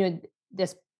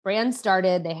 this brand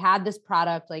started, they had this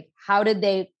product, like how did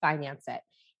they finance it?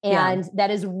 And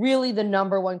that is really the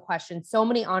number one question so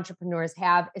many entrepreneurs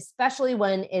have, especially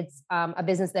when it's a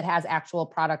business that has actual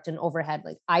product and overhead.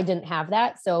 Like I didn't have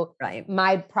that. So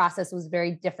my process was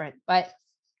very different, but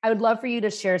I would love for you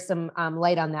to share some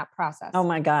light on that process. Oh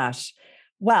my gosh.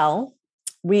 Well,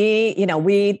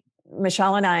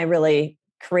 Michelle and I really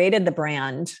created the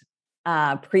brand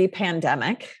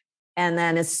pre-pandemic. And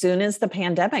then as soon as the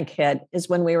pandemic hit is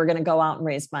when we were going to go out and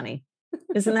raise money.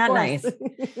 Isn't that nice?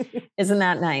 Isn't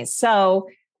that nice? So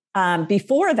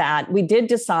before that, we did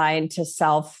decide to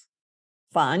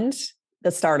self-fund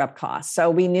the startup costs. So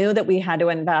we knew that we had to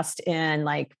invest in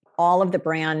like all of the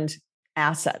brand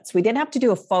assets. We didn't have to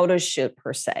do a photo shoot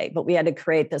per se, but we had to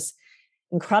create this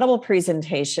incredible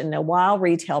presentation while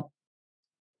retailers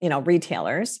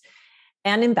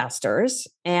and investors,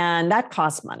 and that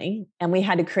cost money. And we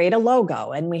had to create a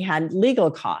logo, and we had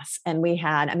legal costs, and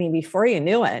before you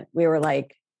knew it, we were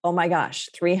like, oh my gosh,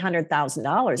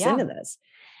 $300,000 into this.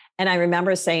 And I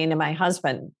remember saying to my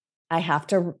husband, I have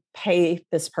to pay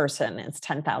this person. It's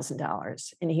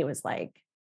 $10,000. And he was like,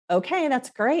 okay,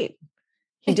 that's great.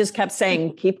 He just kept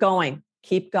saying, keep going,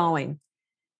 keep going.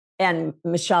 And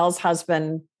Michelle's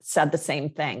husband said the same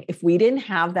thing. If we didn't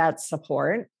have that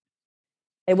support,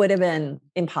 it would have been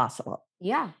impossible.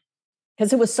 Yeah.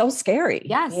 Because it was so scary.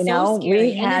 Yeah.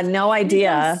 We had no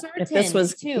idea if this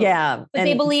was, too. But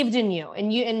they believed in you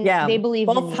and they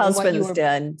believed in you. Both husbands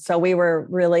did. So we were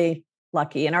really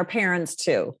lucky, and our parents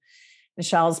too.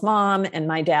 Michelle's mom and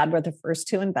my dad were the first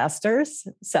two investors.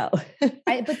 So, but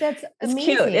that's it's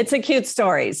amazing. Cute. It's a cute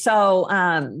story. So,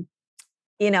 and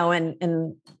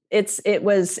it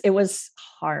was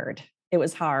hard. It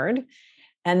was hard.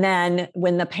 And then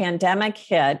when the pandemic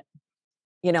hit,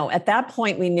 at that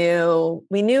point we knew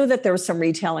that there was some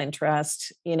retail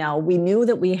interest. We knew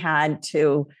that we had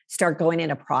to start going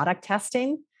into product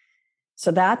testing.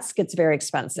 So that gets very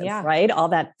expensive, right? All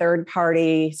that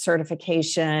third-party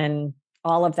certification,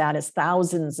 all of that is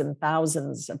thousands and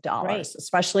thousands of dollars,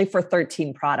 especially for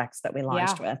 13 products that we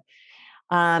launched with.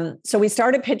 So we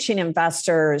started pitching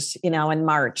investors, in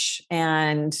March,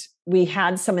 and we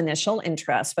had some initial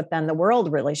interest, but then the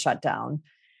world really shut down.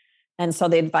 And so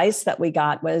the advice that we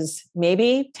got was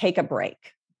maybe take a break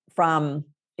from,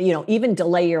 even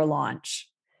delay your launch.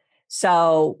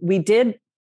 So we did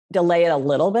delay it a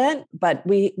little bit, but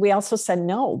we also said,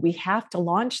 no, we have to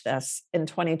launch this in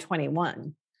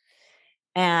 2021.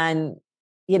 And,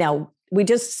 we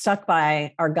just stuck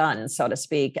by our guns, so to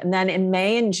speak. And then in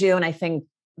May and June, I think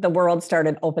the world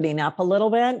started opening up a little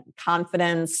bit.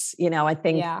 Confidence, I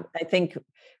think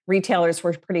retailers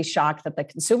were pretty shocked that the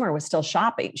consumer was still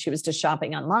shopping. She was just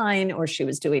shopping online, or she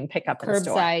was doing pickup in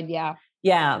store. Curbside, yeah.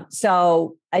 Yeah.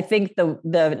 So I think the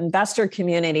investor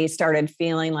community started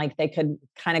feeling like they could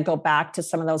kind of go back to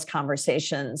some of those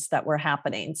conversations that were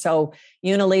happening. So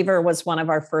Unilever was one of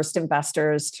our first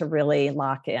investors to really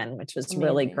lock in, which was Amazing.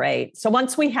 Really great. So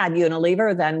once we had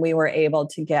Unilever, then we were able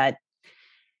to get,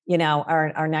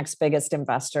 our next biggest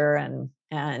investor, and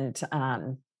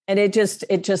it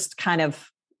just kind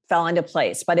of fell into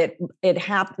place. But it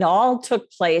happened. It all took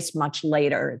place much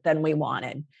later than we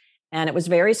wanted. And it was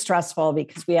very stressful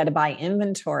because we had to buy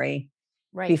inventory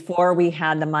before we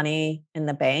had the money in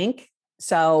the bank.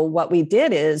 So what we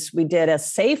did is we did a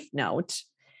safe note,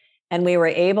 and we were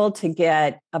able to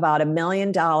get about $1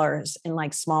 million in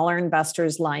like smaller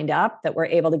investors lined up that were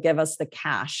able to give us the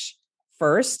cash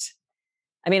first.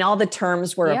 I mean, all the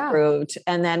terms were approved,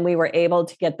 and then we were able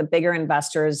to get the bigger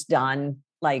investors done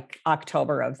like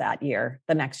October of that year,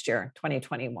 the next year,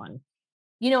 2021.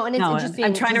 And it's interesting.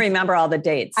 I'm trying to remember all the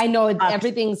dates. I know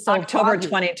everything's so October foggy.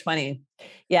 2020.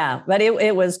 Yeah, but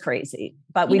it was crazy.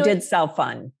 But we did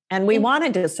self-fund, and we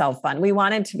wanted to self-fund. We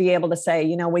wanted to be able to say,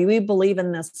 we believe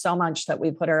in this so much that we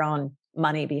put our own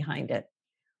money behind it.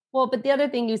 Well, but the other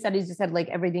thing you said is like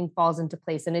everything falls into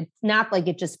place, and it's not like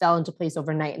it just fell into place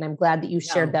overnight. And I'm glad that you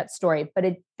shared that story, but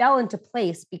it fell into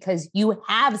place because you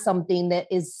have something that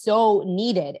is so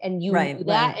needed, and you knew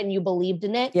that, and you believed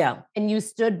in it, and you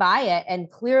stood by it, and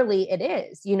clearly it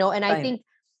is, and I think,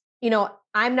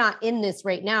 I'm not in this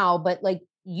right now, but like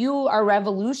you are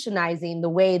revolutionizing the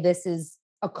way this is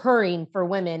occurring for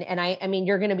women. And I mean,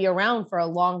 you're going to be around for a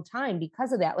long time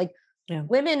because of that. Like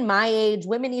women my age,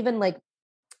 women even like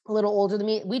a little older than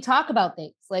me, we talk about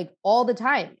things like all the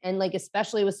time. And like,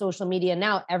 especially with social media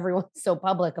now, everyone's so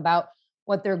public about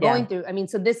what they're going through. I mean,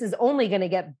 so this is only going to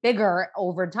get bigger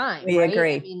over time. We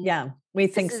agree. I mean, we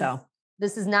think so.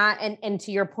 This is not, and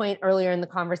to your point earlier in the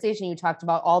conversation, you talked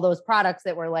about all those products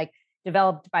that were like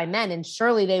developed by men, and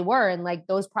surely they were. And like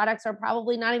those products are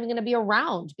probably not even going to be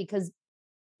around because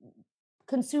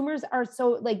consumers are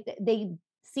so like, they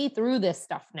see through this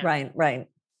stuff now. Right.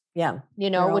 Yeah.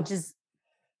 Which is,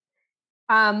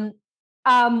 tell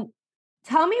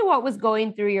me what was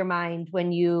going through your mind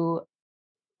when you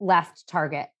left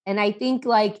Target. And I think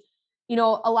like, a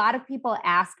lot of people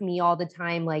ask me all the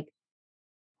time, like,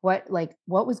 what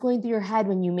was going through your head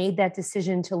when you made that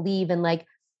decision to leave? And like,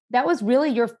 that was really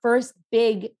your first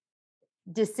big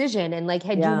decision. And like,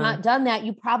 had you not done that,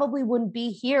 you probably wouldn't be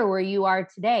here where you are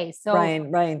today. So,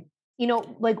 right.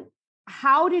 Like,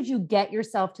 how did you get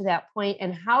yourself to that point?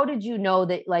 And how did you know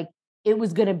that like, it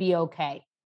was going to be okay?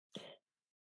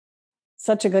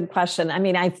 Such a good question. I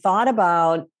mean, I thought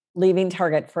about leaving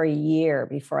Target for a year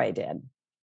before I did.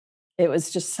 It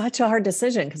was just such a hard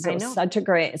decision because it was such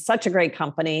a great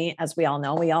company. As we all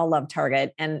know, we all love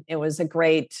Target, and it was a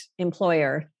great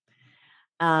employer.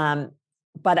 But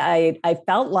I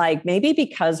felt like maybe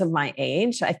because of my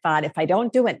age, I thought if I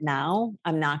don't do it now,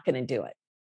 I'm not going to do it.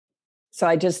 So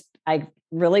I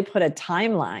really put a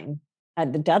timeline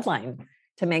at the deadline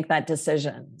to make that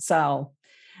decision. So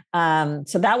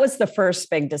that was the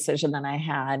first big decision that I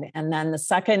had. And then the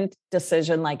second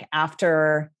decision, like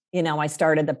after, I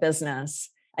started the business,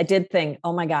 I did think,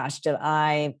 oh my gosh,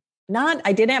 I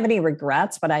didn't have any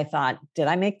regrets, but I thought, did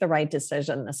I make the right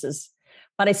decision?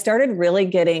 But I started really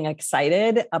getting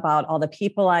excited about all the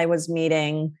people I was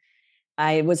meeting.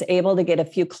 I was able to get a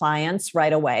few clients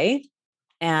right away.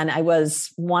 And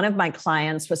one of my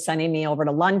clients was sending me over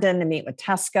to London to meet with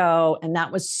Tesco. And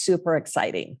that was super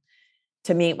exciting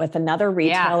to meet with another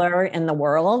retailer in the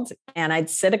world. And I'd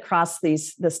sit across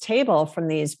this table from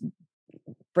these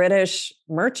British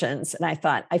merchants. And I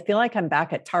thought, I feel like I'm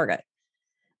back at Target,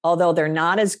 although they're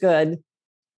not as good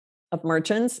of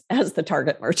merchants as the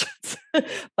Target merchants,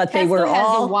 but they were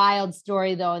all has a wild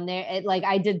story though. And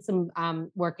I did some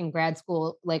work in grad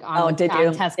school, like on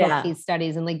Tesco case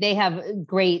studies, and like they have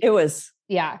great. It was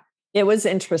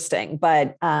interesting,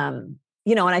 but and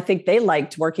I think they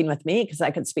liked working with me because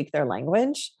I could speak their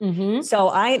language. Mm-hmm.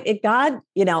 So it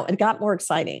got more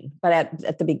exciting. But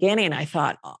at the beginning, I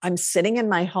thought, I'm sitting in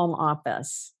my home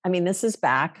office. I mean, this is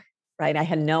back. Right. I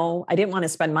didn't want to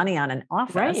spend money on an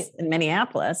office in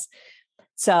Minneapolis.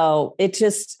 So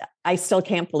I still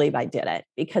can't believe I did it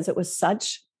because it was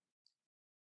such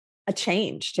a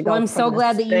change to go. I'm so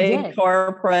glad that you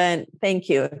did. Thank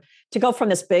you. To go from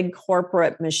this big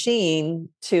corporate machine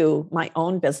to my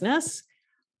own business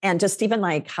And just even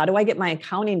like, how do I get my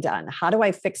accounting done? How do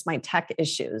I fix my tech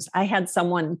issues? I had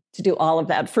someone to do all of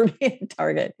that for me at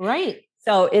Target. Right.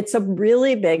 So it's a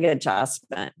really big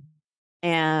adjustment.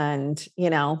 And,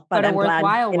 but a I'm glad,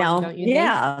 worthwhile one, don't you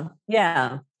think?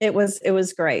 Yeah. It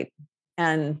was great.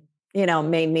 And,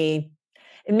 made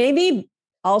me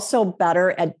also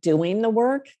better at doing the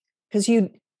work, because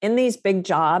in these big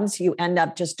jobs, you end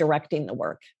up just directing the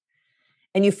work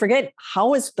and you forget,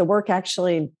 how is the work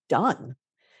actually done?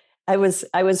 I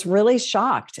was really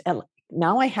shocked. And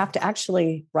now I have to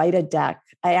actually write a deck.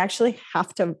 I actually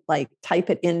have to like type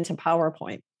it into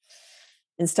PowerPoint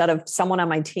instead of someone on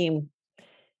my team,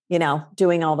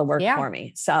 doing all the work for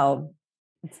me. So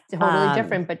it's totally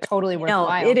different, but totally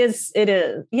worthwhile. It is.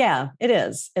 Yeah, it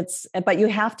is. But you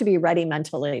have to be ready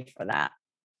mentally for that.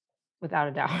 Without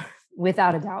a doubt.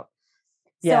 Without a doubt.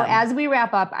 Yeah. So as we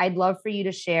wrap up, I'd love for you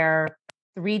to share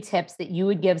 3 tips that you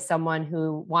would give someone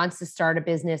who wants to start a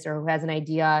business or who has an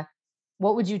idea.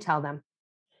 What would you tell them?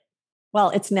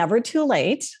 Well, it's never too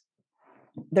late.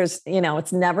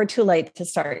 It's never too late to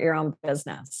start your own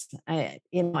business. I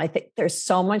think there's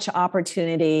so much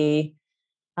opportunity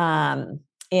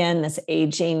in this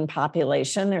aging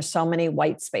population. There's so many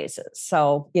white spaces.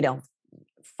 So,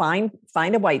 find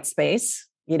a white space,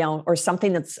 or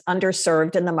something that's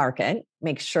underserved in the market.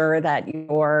 Make sure that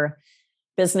your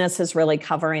business is really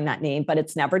covering that need, but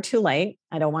it's never too late.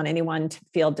 I don't want anyone to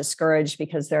feel discouraged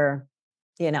because they're,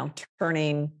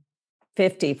 turning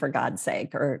 50, for God's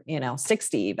sake, or,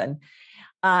 60 even.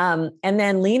 And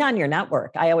then lean on your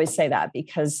network. I always say that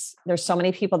because there's so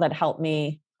many people that help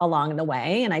me along the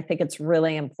way. And I think it's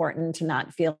really important to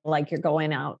not feel like you're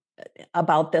going out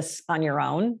about this on your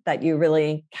own, that you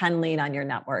really can lean on your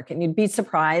network. And you'd be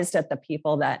surprised at the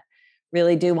people that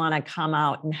really do want to come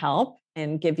out and help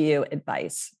and give you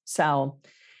advice. So,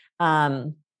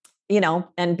 and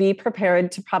be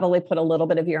prepared to probably put a little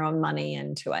bit of your own money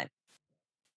into it.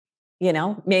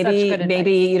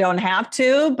 Maybe you don't have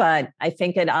to, but I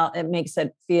think it makes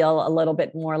it feel a little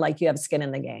bit more like you have skin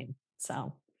in the game.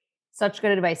 So such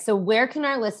good advice. So where can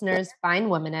our listeners find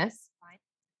Womaness?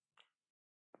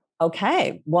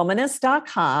 Okay.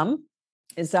 Womaness.com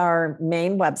is our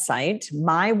main website.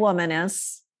 My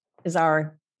Womaness is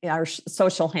our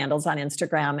social handles on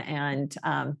Instagram and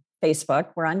Facebook.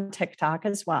 We're on TikTok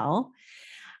as well.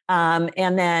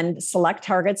 And then select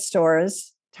Target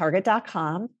stores,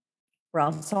 Target.com. We're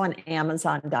also on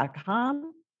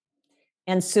Amazon.com.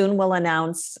 And soon we'll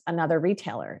announce another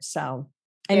retailer. So,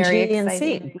 and Very GNC.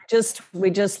 exciting. We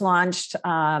just launched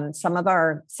some of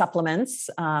our supplements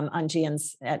at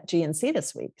GNC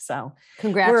this week. So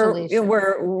congratulations.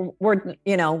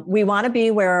 We're we want to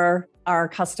be where our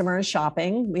customer is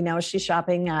shopping. We know she's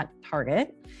shopping at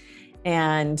Target,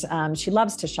 and she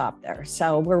loves to shop there.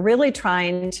 So we're really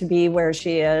trying to be where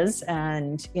she is,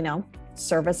 and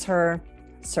service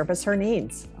her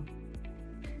needs.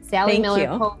 Sally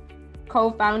Mueller,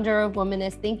 co-founder of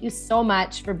Womaness. Thank you so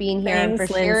much for being here and for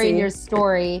sharing your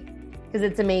story, because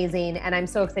it's amazing. And I'm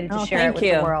so excited to share it with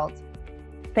the world.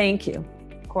 Thank you.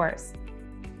 Of course.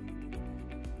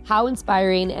 How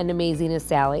inspiring and amazing is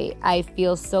Sally? I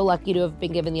feel so lucky to have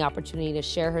been given the opportunity to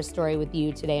share her story with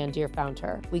you today on Dear Found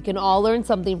Her. We can all learn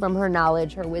something from her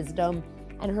knowledge, her wisdom,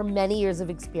 and her many years of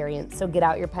experience. So get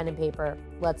out your pen and paper.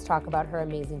 Let's talk about her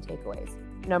amazing takeaways.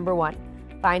 Number 1,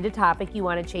 find a topic you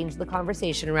want to change the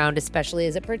conversation around, especially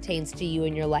as it pertains to you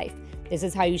and your life. This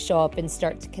is how you show up and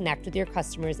start to connect with your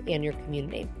customers and your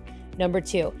community. Number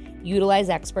 2, utilize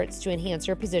experts to enhance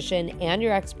your position and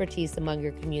your expertise among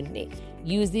your community.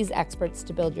 Use these experts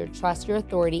to build your trust, your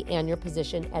authority, and your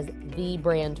position as the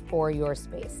brand for your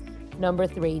space. Number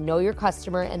 3, know your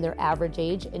customer and their average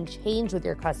age, and change with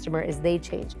your customer as they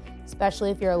change,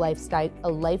 especially if you're a life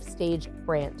stage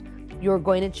brand. You're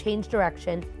going to change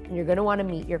direction, and you're going to want to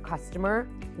meet your customer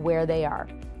where they are.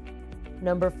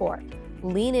 Number 4,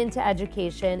 lean into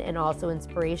education and also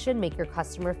inspiration. Make your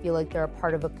customer feel like they're a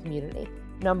part of a community.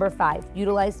 Number 5,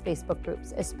 utilize Facebook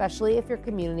groups, especially if your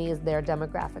community is there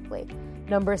demographically.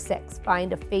 Number 6,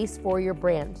 find a face for your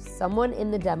brand, someone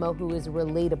in the demo who is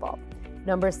relatable.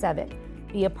 Number 7,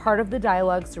 be a part of the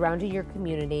dialogue surrounding your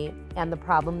community and the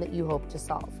problem that you hope to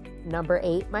solve. Number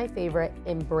 8, my favorite,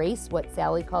 embrace what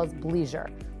Sally calls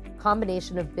bleisure,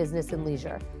 combination of business and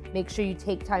leisure. Make sure you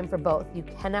take time for both. You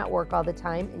cannot work all the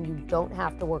time, and you don't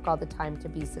have to work all the time to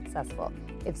be successful.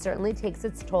 It certainly takes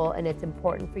its toll, and it's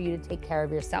important for you to take care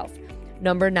of yourself.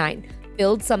 Number 9,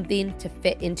 build something to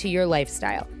fit into your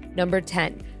lifestyle. Number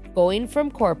 10, going from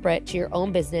corporate to your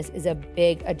own business is a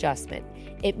big adjustment.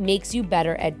 It makes you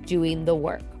better at doing the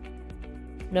work.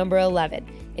 Number 11,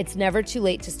 It's never too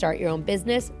late to start your own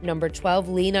business. Number 12,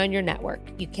 lean on your network.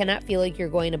 You cannot feel like you're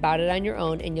going about it on your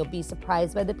own, and you'll be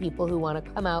surprised by the people who want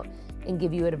to come out and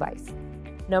give you advice.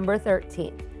 Number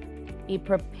 13, be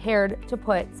prepared to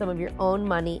put some of your own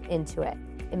money into it.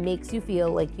 It makes you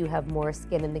feel like you have more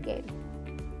skin in the game.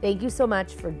 Thank you so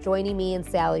much for joining me and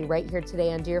Sally right here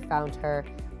today on Dear Found Her.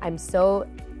 I'm so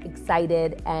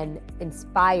excited and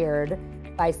inspired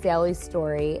by Sally's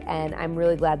story, and I'm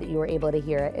really glad that you were able to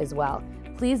hear it as well.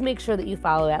 Please make sure that you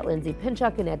follow at Lindsay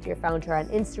Pinchuk and at Dear Found Her on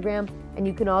Instagram, and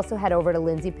you can also head over to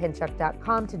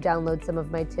lindsaypinchuk.com to download some of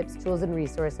my tips, tools, and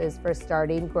resources for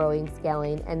starting, growing,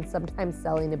 scaling, and sometimes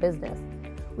selling a business.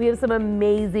 We have some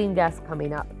amazing guests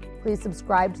coming up. Please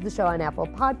subscribe to the show on Apple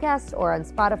Podcasts or on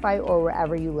Spotify or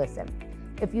wherever you listen.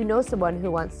 If you know someone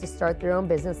who wants to start their own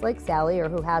business like Sally or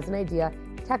who has an idea,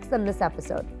 text them this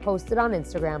episode, post it on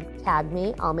Instagram, tag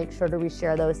me. I'll make sure to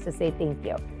reshare those to say thank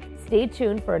you. Stay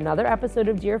tuned for another episode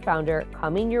of Dear Founder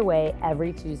coming your way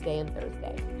every Tuesday and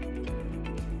Thursday.